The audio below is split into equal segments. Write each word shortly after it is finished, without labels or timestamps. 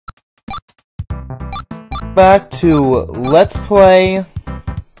back to Let's Play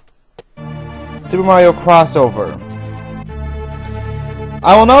Super Mario Crossover.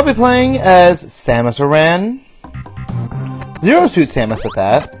 I will now be playing as Samus Aran. Zero Suit Samus at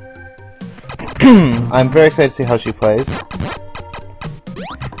that. I'm very excited to see how she plays.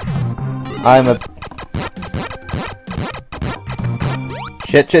 I'm a...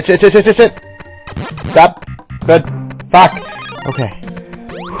 Shit. Stop. Good. Fuck. Okay.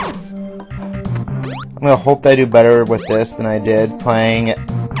 I'm gonna hope that I do better with this than I did playing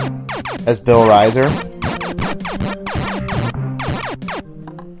as Bill Reiser.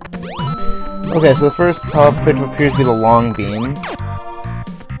 Okay, so the first power-up appears to be the long beam.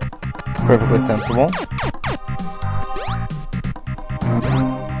 Perfectly sensible.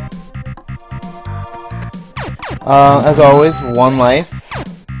 As always, one life.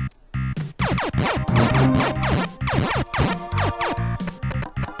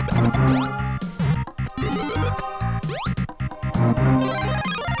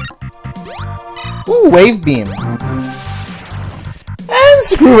 Ooh, wave beam. And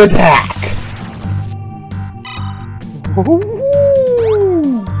screw attack. Ooh.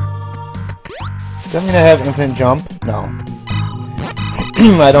 Does that mean I have infinite jump? No.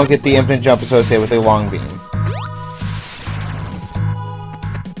 I don't get the infinite jump associated with a long beam.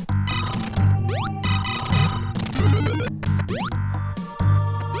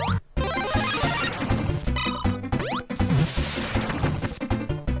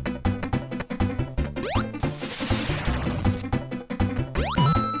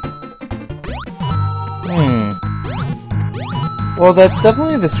 Well, that's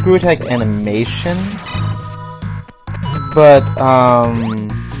definitely the screw attack animation, but,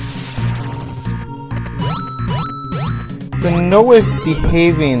 so no way of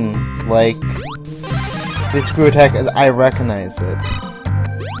behaving like the screw attack as I recognize it.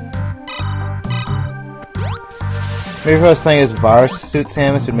 Maybe if I was playing as Virus Suit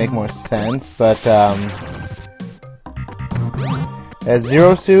Samus, it would make more sense, but, as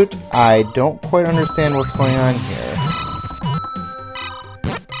Zero Suit, I don't quite understand what's going on here.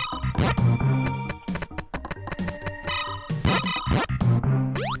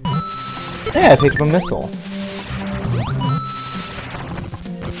 Yeah, I picked up a missile.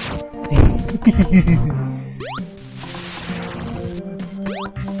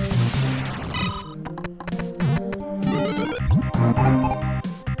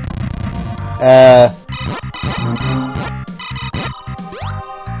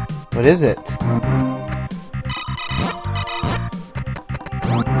 What is it?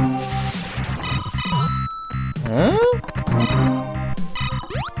 Huh?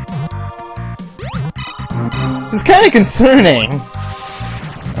 This is kind of concerning.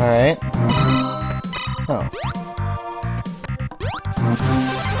 Alright. Oh.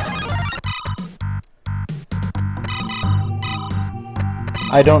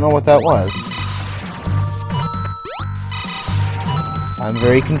 I don't know what that was. I'm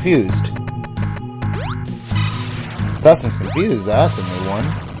very confused. Dustin's confused. That's a new one.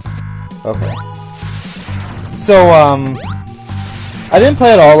 Okay. So, I didn't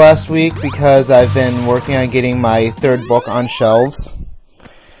play it all last week because I've been working on getting my third book on shelves.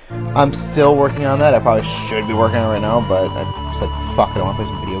 I'm still working on that. I probably should be working on it right now, but I said, fuck it, I want to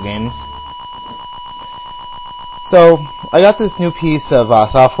play some video games. So, I got this new piece of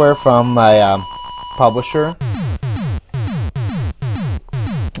software from my publisher,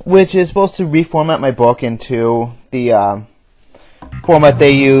 which is supposed to reformat my book into the format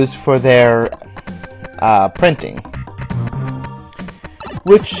they use for their printing.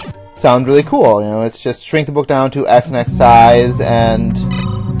 Which sounds really cool, you know, it's just shrink the book down to X and X size, and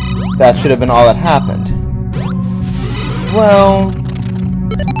that should have been all that happened. Well,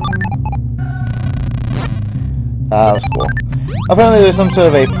 that was cool. Apparently there's some sort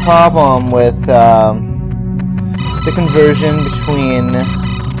of a problem with the conversion between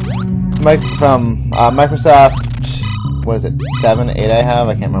from Microsoft, what is it, 7, 8 I have?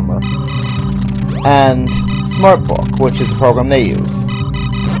 I can't remember. And SmartBook, which is the program they use.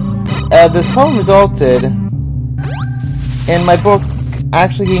 This problem resulted in my book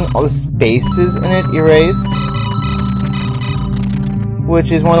actually getting all the spaces in it erased,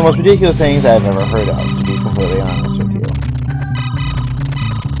 which is one of the most ridiculous things I've ever heard of, to be completely honest with you.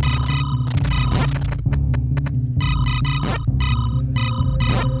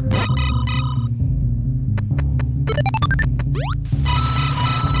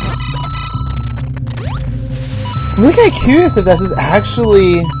 I'm really kind of curious if this is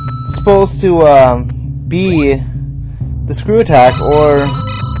actually supposed to be the screw attack, or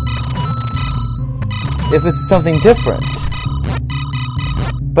if it's something different.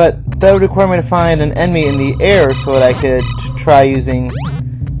 But that would require me to find an enemy in the air so that I could try using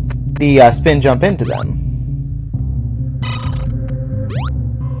the spin jump into them.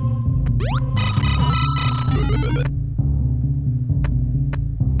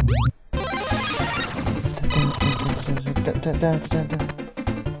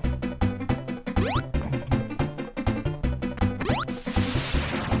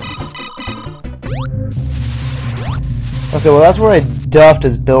 Okay, well that's where I duffed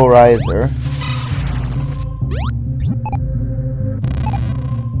as Bill Reiser.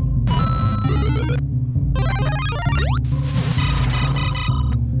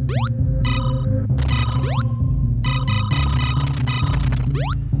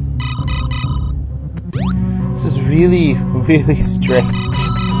 This is really, really strange.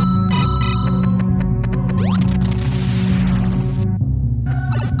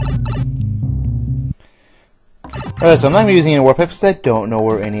 Alright, so I'm not going to be using any warp pipes because I don't know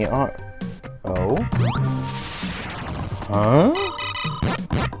where any are. Oh? Huh?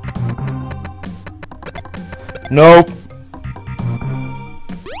 Nope.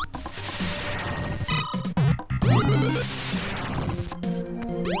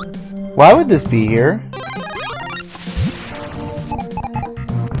 Why would this be here?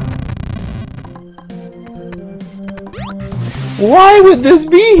 Why would this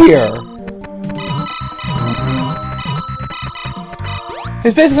be here?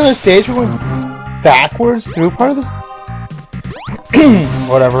 It's basically on a stage we're going backwards through part of this.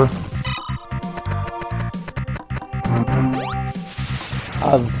 Whatever.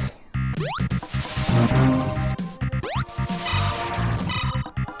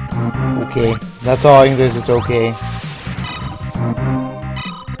 Okay, that's all I can say is just okay.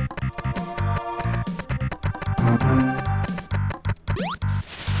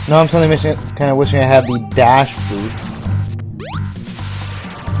 No, I'm suddenly kind of wishing I had the dash boots.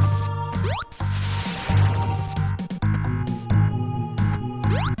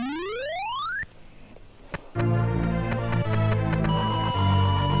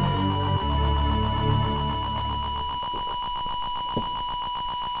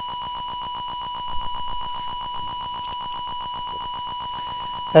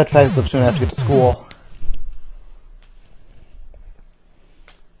 I have to tie this up soon. I have to get to school.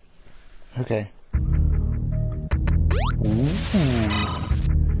 Okay. Ooh.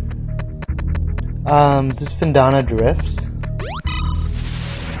 Is this Findana Drifts?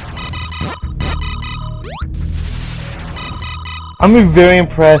 I'm gonna be very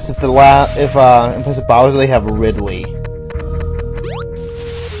impressed if impressive Bowser they have Ridley.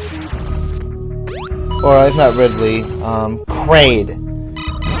 Or if not Ridley, Kraid.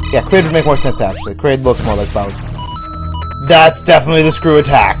 Yeah, Kraid would make more sense, actually. Kraid looks more like Bowser. That's definitely the screw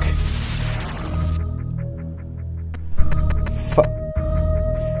attack.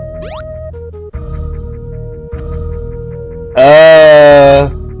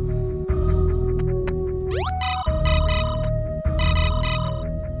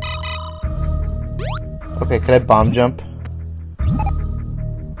 Okay, could I bomb jump?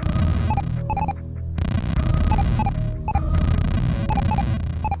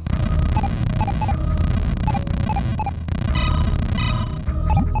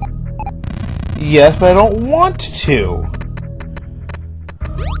 Yes, but I don't want to.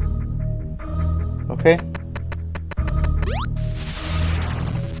 Okay.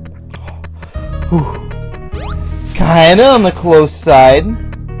 Whew. Kinda on the close side.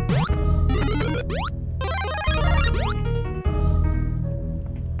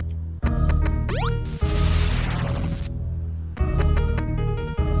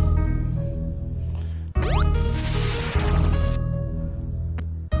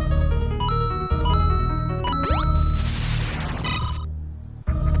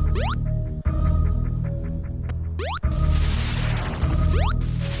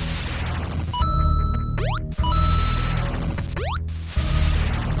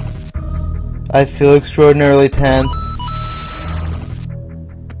 I feel extraordinarily tense.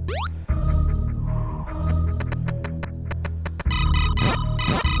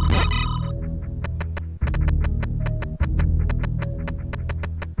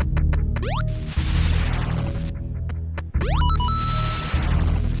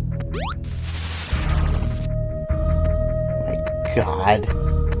 My God.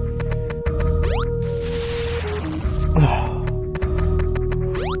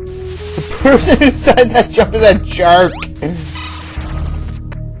 The person who said that jump is a jerk.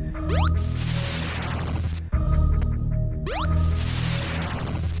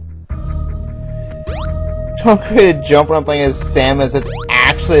 Don't create a jump when I'm playing as Samus. It's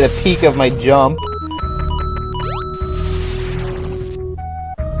actually the peak of my jump.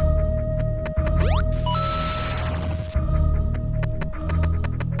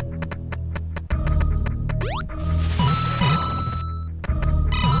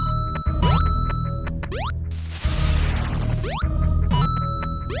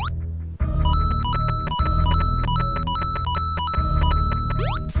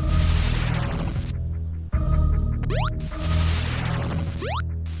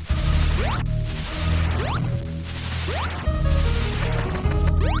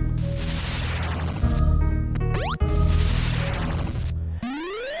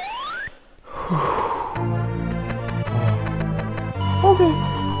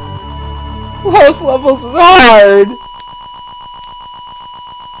 Most levels is hard!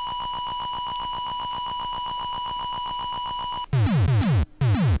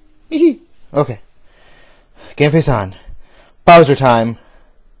 Okay. Game face on. Bowser time.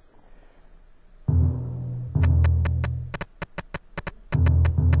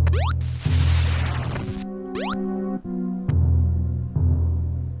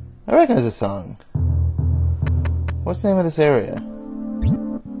 I recognize this song. What's the name of this area?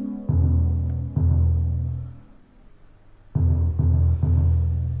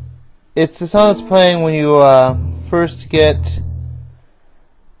 It's the song that's playing when you first get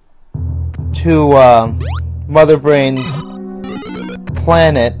to Mother Brain's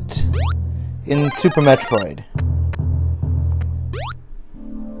planet in Super Metroid.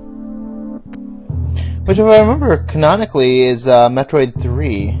 Which, if I remember canonically, is Metroid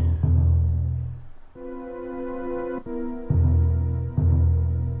 3.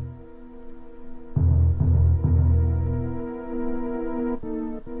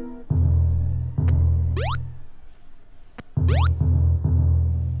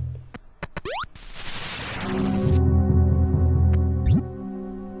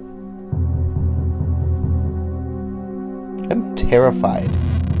 I'm terrified.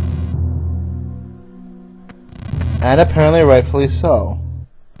 And apparently rightfully so.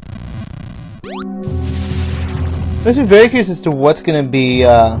 Makes me very curious as to what's going to be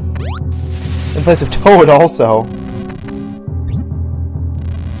in place of Toad also.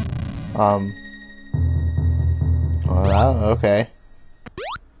 Well, okay.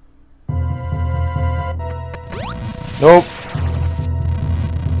 Nope.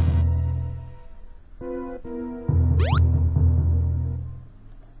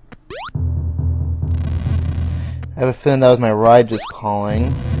 I have a feeling that was my ride just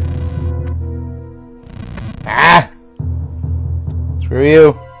calling. Ah! Screw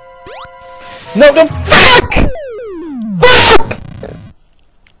you. No, no, fuck!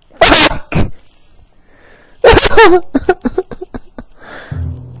 Fuck!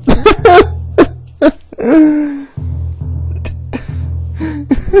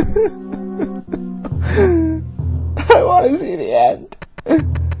 I want to see the end.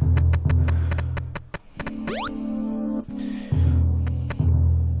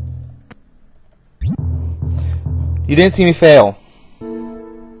 You didn't see me fail.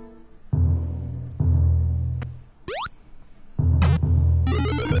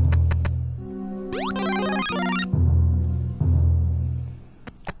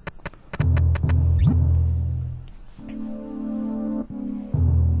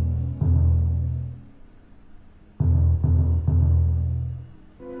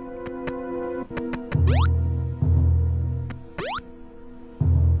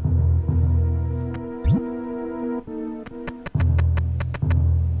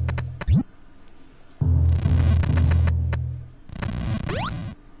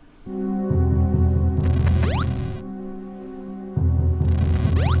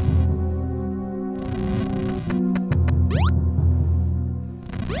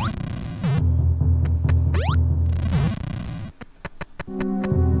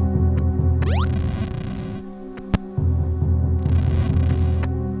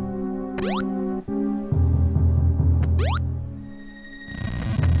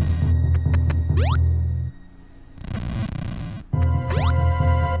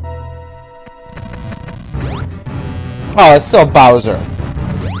 Oh, it's still Bowser.